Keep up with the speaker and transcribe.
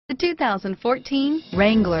The 2014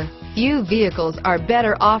 Wrangler. Few vehicles are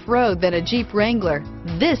better off-road than a Jeep Wrangler.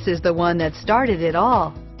 This is the one that started it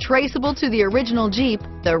all. Traceable to the original Jeep,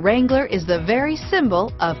 the Wrangler is the very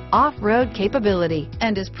symbol of off-road capability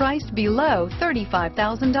and is priced below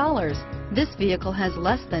 $35,000. This vehicle has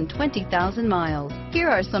less than 20,000 miles. Here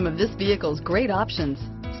are some of this vehicle's great options: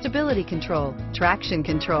 stability control, traction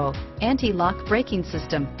control, anti-lock braking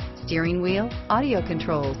system, steering wheel audio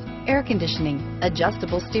controls, air conditioning,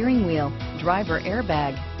 adjustable steering wheel, driver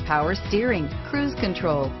airbag, power steering, cruise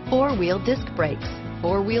control, four-wheel disc brakes,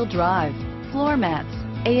 four-wheel drive, floor mats,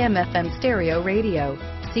 AM/FM stereo radio,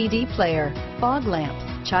 CD player, fog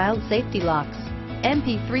lamps, child safety locks,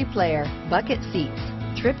 MP3 player, bucket seats,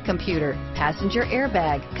 trip computer, passenger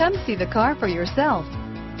airbag. Come see the car for yourself.